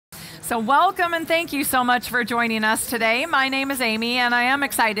So welcome and thank you so much for joining us today. My name is Amy, and I am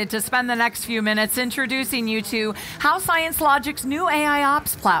excited to spend the next few minutes introducing you to how ScienceLogic's new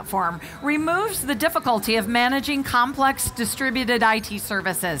AIOps platform removes the difficulty of managing complex distributed IT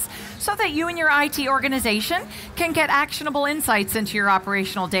services so that you and your IT organization can get actionable insights into your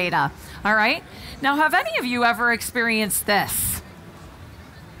operational data. All right? Now, have any of you ever experienced this?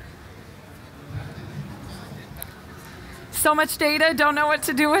 So much data, don't know what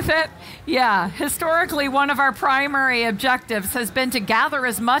to do with it? Yeah, historically, one of our primary objectives has been to gather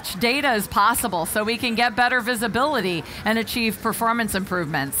as much data as possible so we can get better visibility and achieve performance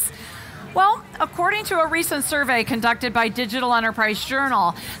improvements. Well, according to a recent survey conducted by Digital Enterprise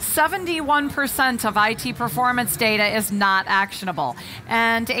Journal, 71% of IT performance data is not actionable,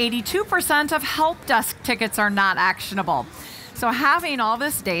 and 82% of help desk tickets are not actionable. So having all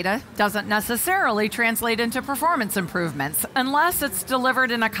this data doesn't necessarily translate into performance improvements unless it's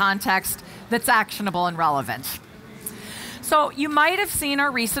delivered in a context that's actionable and relevant. So you might have seen our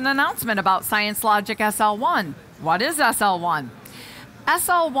recent announcement about ScienceLogic SL1. What is SL1?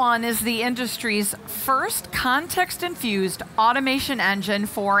 SL1 is the industry's first context-infused automation engine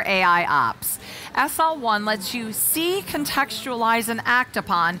for AIOps. SL1 lets you see, contextualize, and act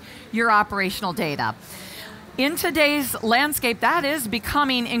upon your operational data. In today's landscape, that is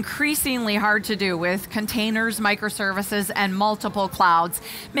becoming increasingly hard to do with containers, microservices, and multiple clouds,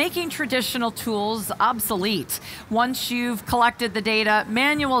 making traditional tools obsolete. Once you've collected the data,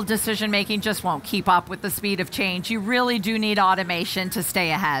 manual decision-making just won't keep up with the speed of change. You really do need automation to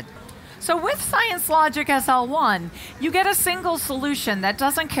stay ahead. So with ScienceLogic SL1, you get a single solution that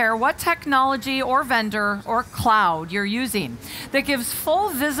doesn't care what technology or vendor or cloud you're using, that gives full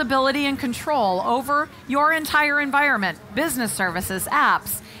visibility and control over your entire environment, business services,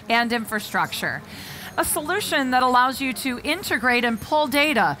 apps, and infrastructure. A solution that allows you to integrate and pull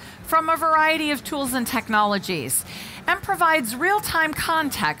data from a variety of tools and technologies, and provides real-time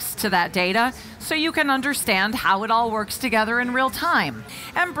context to that data so you can understand how it all works together in real time,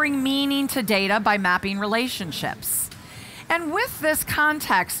 and bring meaning to data by mapping relationships. And with this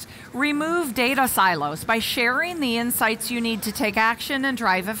context, remove data silos by sharing the insights you need to take action and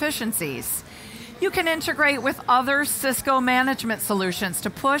drive efficiencies. You can integrate with other Cisco management solutions to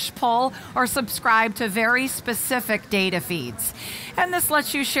push, pull, or subscribe to very specific data feeds. And this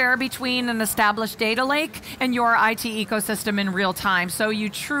lets you share between an established data lake and your IT ecosystem in real time, so you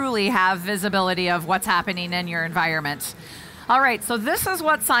truly have visibility of what's happening in your environment. All right, so this is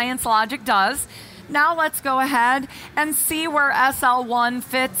what ScienceLogic does. Now let's go ahead and see where SL1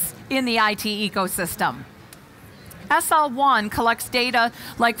 fits in the IT ecosystem. SL1 collects data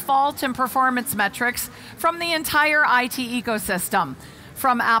like fault and performance metrics from the entire IT ecosystem,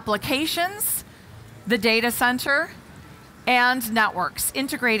 from applications, the data center, and networks,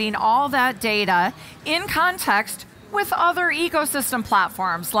 integrating all that data in context with other ecosystem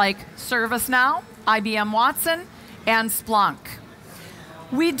platforms like ServiceNow, IBM Watson, and Splunk.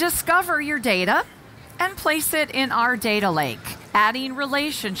 We discover your data and place it in our data lake, adding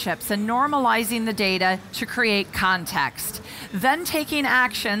relationships and normalizing the data to create context, then taking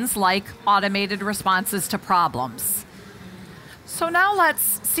actions like automated responses to problems. So now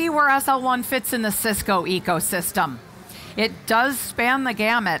let's see where SL1 fits in the Cisco ecosystem. It does span the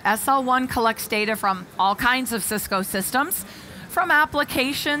gamut. SL1 collects data from all kinds of Cisco systems, from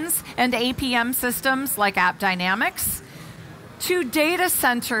applications and APM systems like AppDynamics, to data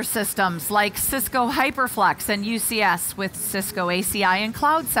center systems like Cisco HyperFlex and UCS with Cisco ACI and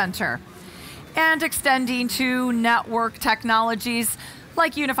Cloud Center, and extending to network technologies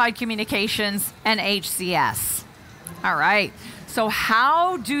like Unified Communications and HCS. All right, so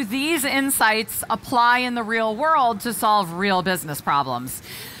how do these insights apply in the real world to solve real business problems?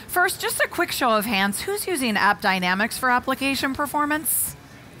 First, just a quick show of hands. Who's using AppDynamics for application performance?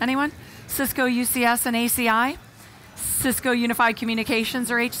 Anyone? Cisco, UCS, and ACI? Cisco Unified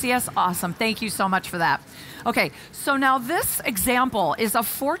Communications or HCS? Awesome, thank you so much for that. Okay, so now this example is a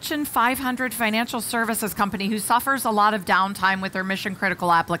Fortune 500 financial services company who suffers a lot of downtime with their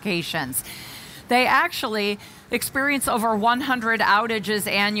mission-critical applications. They actually experience over 100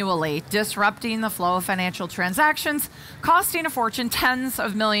 outages annually, disrupting the flow of financial transactions, costing a fortune tens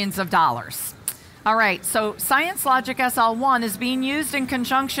of millions of dollars. All right, so ScienceLogic SL1 is being used in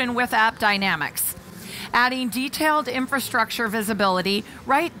conjunction with AppDynamics, adding detailed infrastructure visibility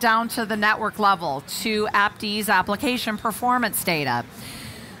right down to the network level to AppD's application performance data.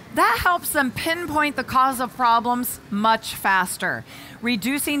 That helps them pinpoint the cause of problems much faster,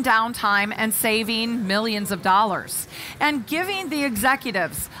 reducing downtime and saving millions of dollars, and giving the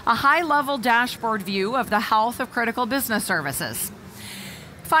executives a high-level dashboard view of the health of critical business services.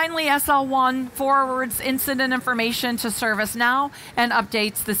 Finally, SL1 forwards incident information to ServiceNow and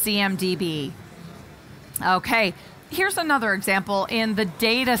updates the CMDB. Okay, here's another example in the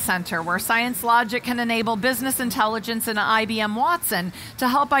data center where ScienceLogic can enable business intelligence in IBM Watson to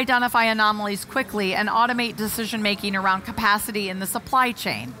help identify anomalies quickly and automate decision-making around capacity in the supply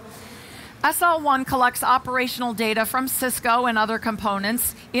chain. SL1 collects operational data from Cisco and other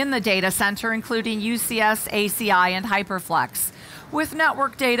components in the data center, including UCS, ACI, and HyperFlex, with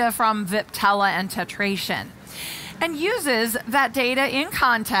network data from Viptela and Tetration, and uses that data in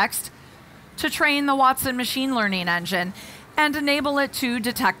context to train the Watson machine learning engine and enable it to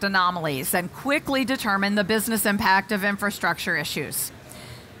detect anomalies and quickly determine the business impact of infrastructure issues.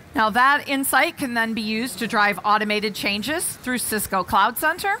 Now that insight can then be used to drive automated changes through Cisco Cloud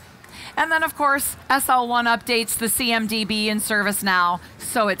Center. And then, of course, SL1 updates the CMDB in ServiceNow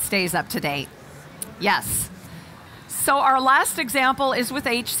so it stays up to date. Yes. So our last example is with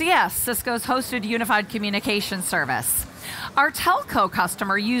HCS, Cisco's hosted unified communication service. Our telco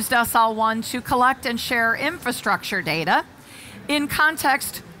customer used SL1 to collect and share infrastructure data in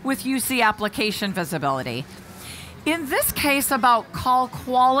context with UC application visibility. In this case, about call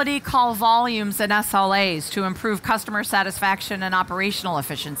quality, call volumes, and SLAs to improve customer satisfaction and operational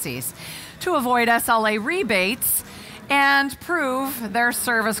efficiencies, to avoid SLA rebates, and prove their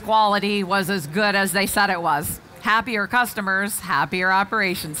service quality was as good as they said it was. Happier customers, happier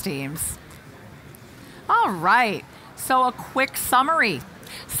operations teams. All right, so a quick summary.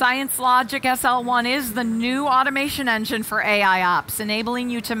 ScienceLogic SL1 is the new automation engine for AIOps, enabling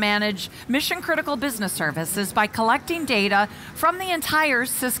you to manage mission-critical business services by collecting data from the entire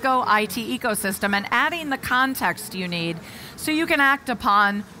Cisco IT ecosystem and adding the context you need so you can act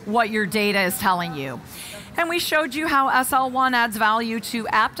upon what your data is telling you. And we showed you how SL1 adds value to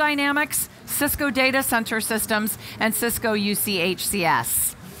App Dynamics, Cisco Data Center Systems, and Cisco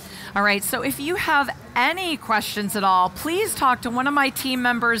UC-HCS. All right, so if you have any questions at all, please talk to one of my team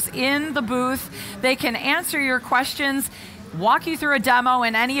members in the booth. They can answer your questions, walk you through a demo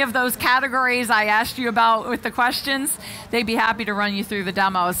in any of those categories I asked you about with the questions. They'd be happy to run you through the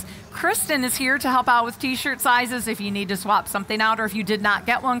demos. Kristen is here to help out with t-shirt sizes if you need to swap something out, or if you did not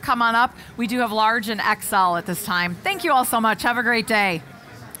get one, come on up. We do have large and XL at this time. Thank you all so much. Have a great day.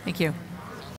 Thank you.